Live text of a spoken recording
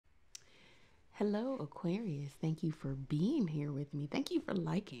Hello, Aquarius. Thank you for being here with me. Thank you for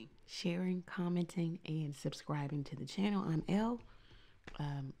liking, sharing, commenting, and subscribing to the channel. I'm Elle.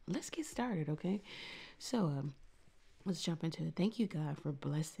 Let's get started, okay? So, let's jump into it. Thank you, God, for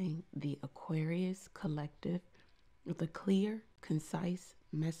blessing the Aquarius collective with a clear, concise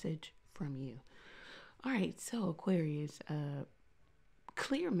message from you. All right, so Aquarius,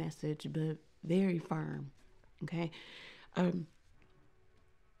 clear message, but very firm, okay?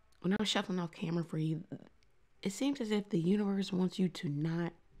 When I was shuffling off camera for you, it seems as if the universe wants you to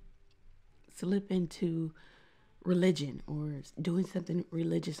not slip into religion or doing something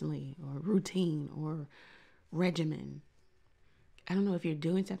religiously or routine or regimen. I don't know if you're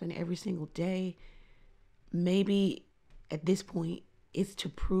doing something every single day. Maybe at this point, it's to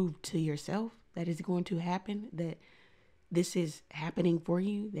prove to yourself that it's going to happen, that this is happening for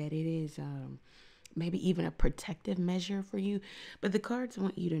you, that it is maybe even a protective measure for you. But the cards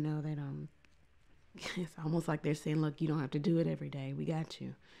want you to know that it's almost like they're saying, look, you don't have to do it every day. We got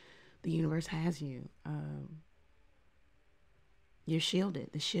you. The universe has you. You're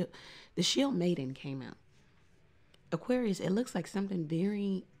shielded. The shield maiden came out. Aquarius, it looks like something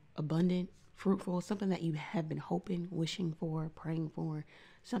very abundant, fruitful, something that you have been hoping, wishing for, praying for,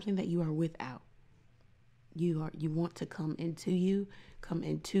 something that you are without. You want to come into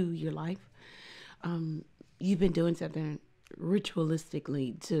your life. You've been doing something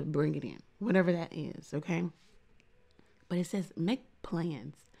ritualistically to bring it in, whatever that is, okay? But it says make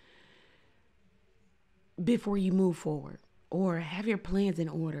plans before you move forward, or have your plans in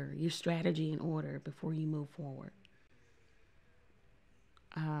order, your strategy in order before you move forward.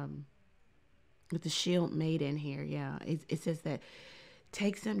 With the shield maiden here, yeah, it says that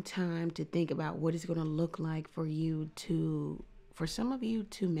take some time to think about what it's going to look like for some of you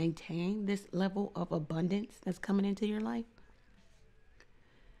to maintain this level of abundance that's coming into your life.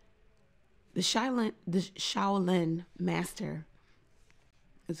 The Shaolin master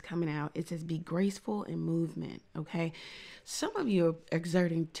is coming out. It says be graceful in movement, okay? Some of you are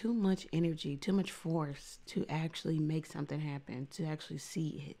exerting too much energy, too much force to actually make something happen, to actually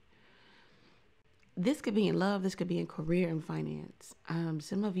see it. This could be in love, this could be in career and finance.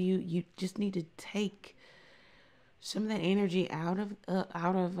 Some of you just need to take some of that energy out of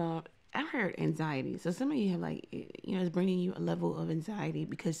I heard anxiety. So some of you have it's bringing you a level of anxiety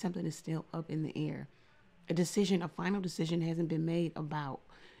because something is still up in the air. A final decision hasn't been made about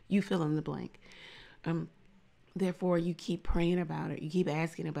you fill in the blank. Therefore, you keep praying about it. You keep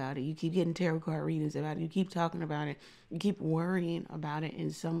asking about it. You keep getting tarot card readings about it. You keep talking about it. You keep worrying about it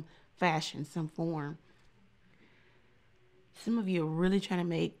in some fashion, some form. Some of you are really trying to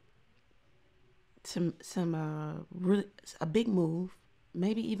make a big move,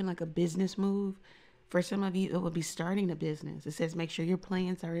 maybe even like a business move. For some of you, it would be starting a business. It says make sure your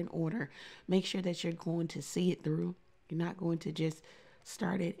plans are in order. Make sure that you're going to see it through. You're not going to just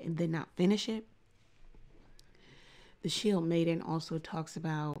start it and then not finish it. The shield maiden also talks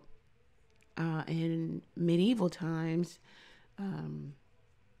about in medieval times,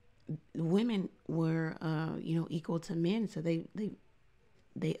 women were equal to men, so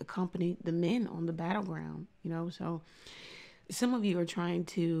they accompanied the men on the battleground, so some of you are trying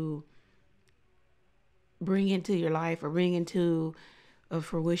to bring into your life or bring into a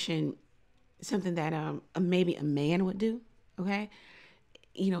fruition something that maybe a man would do, okay?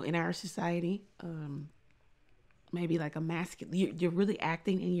 In our society, maybe like a masculine, you're really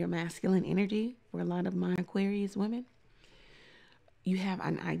acting in your masculine energy for a lot of my Aquarius women. You have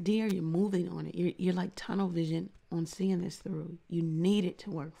an idea, you're moving on it. You're like tunnel vision on seeing this through. You need it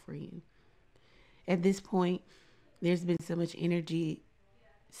to work for you. At this point, there's been so much energy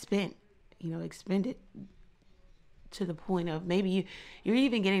spent, expended to the point of maybe you're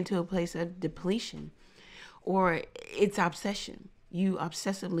even getting to a place of depletion, or it's obsession. You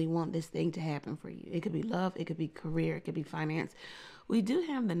obsessively want this thing to happen for you. It could be love, it could be career, it could be finance. We do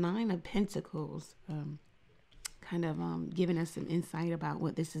have the Nine of Pentacles, giving us some insight about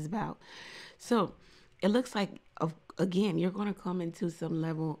what this is about. So it looks like, again, you're going to come into some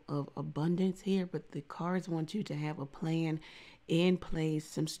level of abundance here, but the cards want you to have a plan in place,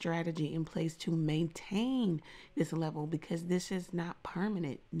 some strategy in place to maintain this level, because this is not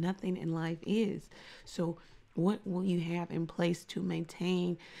permanent. Nothing in life is. So what will you have in place to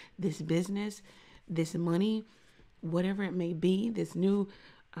maintain this business, this money, whatever it may be, this new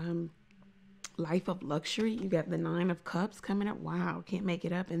life of luxury? You got the Nine of Cups coming up. Wow, can't make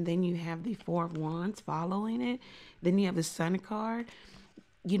it up. And then you have the Four of Wands following it. Then you have the Sun card.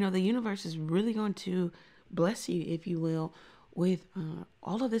 The universe is really going to bless you, if you will, with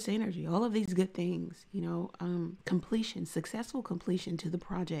all of this energy, all of these good things, completion, successful completion to the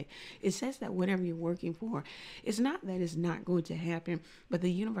project. It says that whatever you're working for, it's not that it's not going to happen, but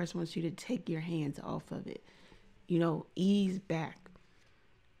the universe wants you to take your hands off of it. Ease back.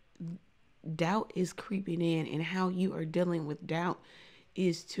 Doubt is creeping in, and how you are dealing with doubt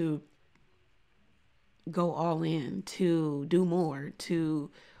is to go all in, to do more,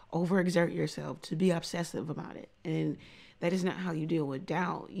 to overexert yourself, to be obsessive about it. And that is not how you deal with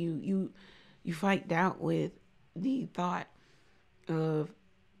doubt. You fight doubt with the thought of,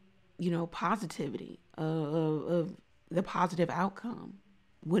 positivity, of the positive outcome,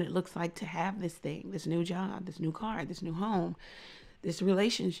 what it looks like to have this thing, this new job, this new car, this new home, this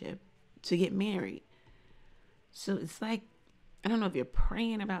relationship, to get married. So it's like, I don't know if you're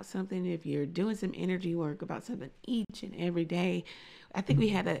praying about something, if you're doing some energy work about something each and every day. I think we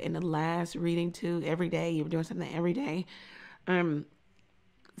had that in the last reading too. Every day, you were doing something every day.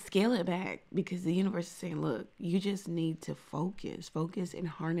 Scale it back, because the universe is saying, look, you just need to focus and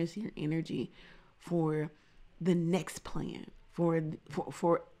harness your energy for the next plan, for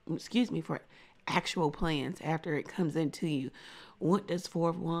actual plans after it comes into you. What does Four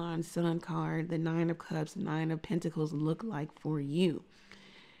of Wands, Sun card, the Nine of Cups, Nine of Pentacles look like for you?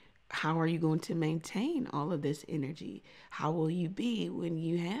 How are you going to maintain all of this energy? How will you be when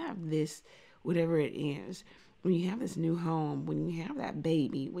you have this, whatever it is, when you have this new home, when you have that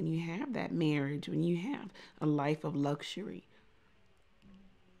baby, when you have that marriage, when you have a life of luxury?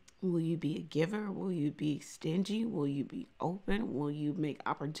 Will you be a giver? Will you be stingy? Will you be open? Will you make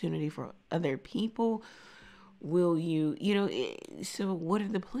opportunity for other people? Will you, so what are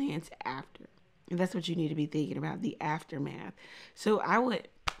the plans after? And that's what you need to be thinking about, the aftermath. So I would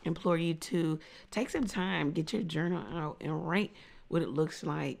implore you to take some time, get your journal out, and write what it looks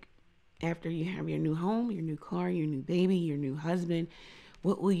like after you have your new home, your new car, your new baby, your new husband.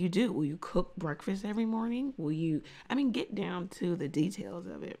 What will you do? Will you cook breakfast every morning? Get down to the details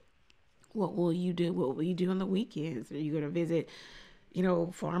of it. What will you do? What will you do on the weekends? Are you going to visit,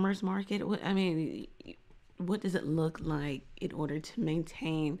 farmers market? What does it look like in order to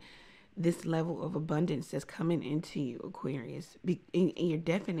maintain this level of abundance that's coming into you, Aquarius? And you're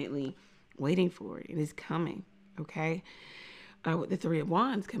definitely waiting for it. It is coming, okay? With the Three of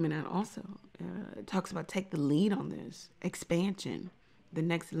Wands coming out also, it talks about take the lead on this, expansion, the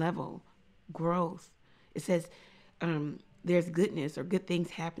next level, growth. It says there's goodness or good things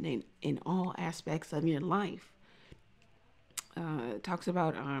happening in all aspects of your life. It talks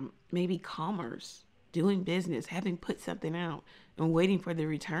about maybe commerce, doing business, having put something out and waiting for the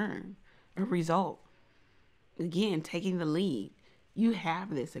return, a result. Again, taking the lead. You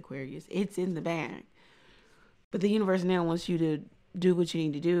have this, Aquarius. It's in the bag. But the universe now wants you to do what you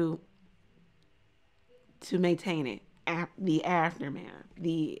need to do to maintain it. The aftermath,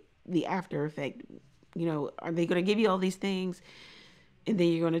 the after effect. Are they going to give you all these things and then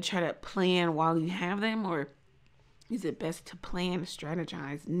you're going to try to plan while you have them? Or is it best to plan,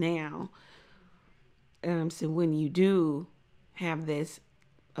 strategize now? So when you do have this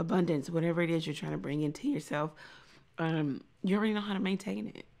abundance, whatever it is you're trying to bring into yourself, you already know how to maintain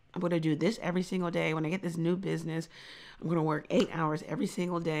it. I'm going to do this every single day. When I get this new business, I'm going to work 8 hours every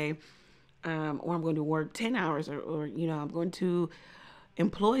single day. Or I'm going to work 10 hours or I'm going to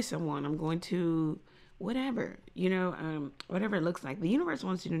employ someone. I'm going to whatever, whatever it looks like. The universe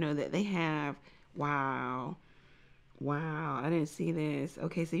wants you to know that they have, wow, I didn't see this.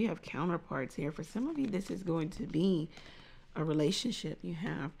 Okay, so you have counterparts here. For some of you, this is going to be a relationship. You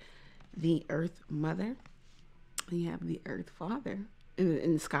have the Earth Mother. You have the Earth Father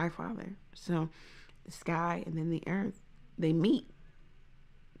and the Sky Father. So the sky and then the earth, they meet.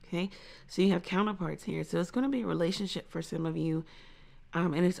 Okay, so you have counterparts here. So it's going to be a relationship for some of you.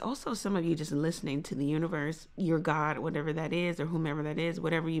 And it's also some of you just listening to the universe, your God, whatever that is, or whomever that is,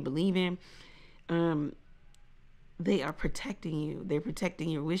 whatever you believe in. They are protecting you. They're protecting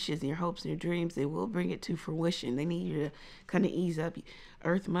your wishes, your hopes, and your dreams. They will bring it to fruition. They need you to kind of ease up.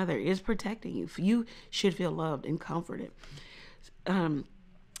 Earth Mother is protecting you. You should feel loved and comforted.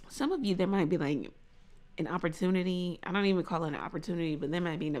 Some of you, there might be like an opportunity. I don't even call it an opportunity, but there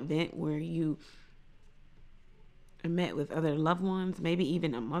might be an event where you are met with other loved ones, maybe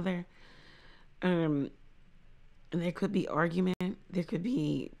even a mother. And there could be argument. There could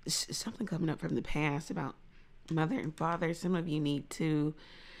be something coming up from the past about mother and father. Some of you need to,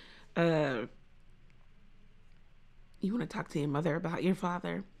 you want to talk to your mother about your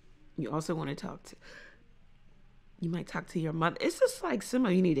father. You also want to you might talk to your mother. It's just like some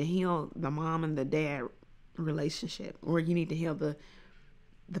of you need to heal the mom and the dad relationship, or you need to heal the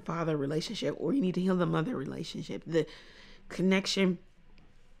father relationship, or you need to heal the mother relationship. The connection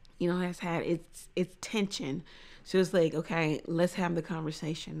has had its tension. So it's like, okay, let's have the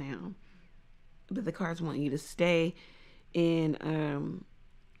conversation now. But the cards want you to in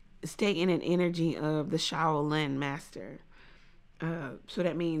stay in an energy of the Shaolin master. So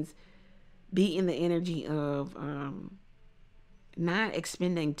that means be in the energy of not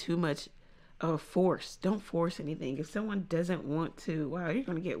expending too much of force. Don't force anything. If someone doesn't want to, wow, you're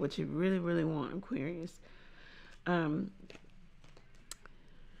going to get what you really, really want, Aquarius.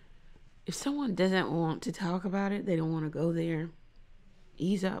 If someone doesn't want to talk about it, they don't want to go there,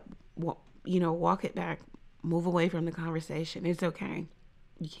 ease up, walk it back, move away from the conversation. It's okay.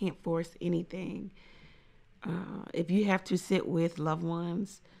 You can't force anything. If you have to sit with loved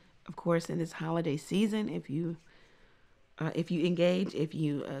ones, of course, in this holiday season, if you engage, if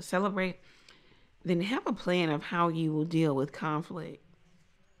you celebrate, then have a plan of how you will deal with conflict.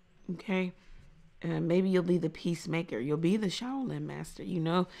 Okay? Maybe you'll be the peacemaker. You'll be the Shaolin master. You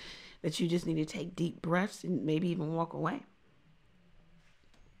know that you just need to take deep breaths and maybe even walk away.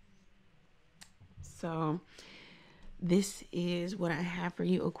 So this is what I have for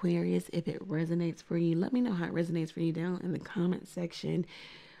you, Aquarius. If it resonates for you, let me know how it resonates for you down in the comment section.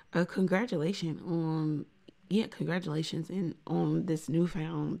 Congratulations on this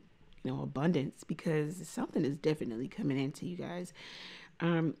newfound, abundance, because something is definitely coming into you guys.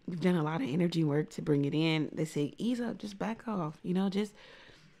 You've done a lot of energy work to bring it in. They say, ease up, just back off, thank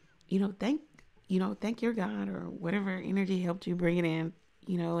your God or whatever energy helped you bring it in,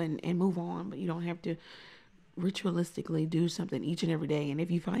 and move on. But you don't have to ritualistically do something each and every day. And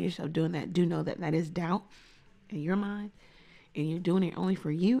if you find yourself doing that, do know that that is doubt in your mind, and you're doing it only for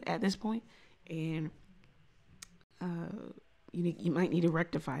you at this point. And you might need to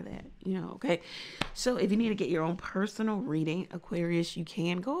rectify that, okay? So if you need to get your own personal reading, Aquarius, you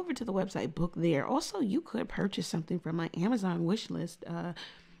can go over to the website, book there. Also, you could purchase something from my Amazon wish list.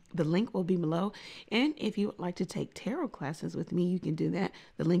 The link will be below. And if you would like to take tarot classes with me, you can do that.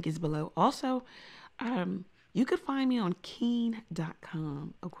 The link is below. Also, you could find me on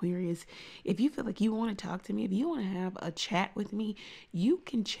keen.com, Aquarius. If you feel like you want to talk to me, if you want to have a chat with me, you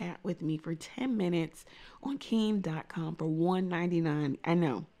can chat with me for 10 minutes on keen.com for $1.99. I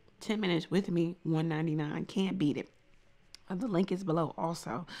know, 10 minutes with me, $1.99. Can't beat it. The link is below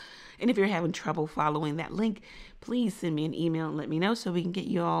also. And if you're having trouble following that link, please send me an email and let me know so we can get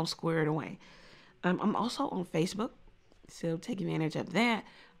you all squared away. I'm also on Facebook, so take advantage of that.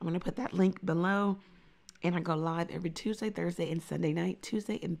 I'm going to put that link below. And I go live every Tuesday, Thursday, and Sunday night.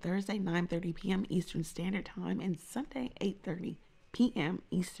 Tuesday and Thursday, 9:30 p.m. Eastern Standard Time. And Sunday, 8:30 p.m.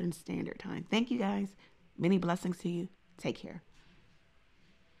 Eastern Standard Time. Thank you, guys. Many blessings to you. Take care.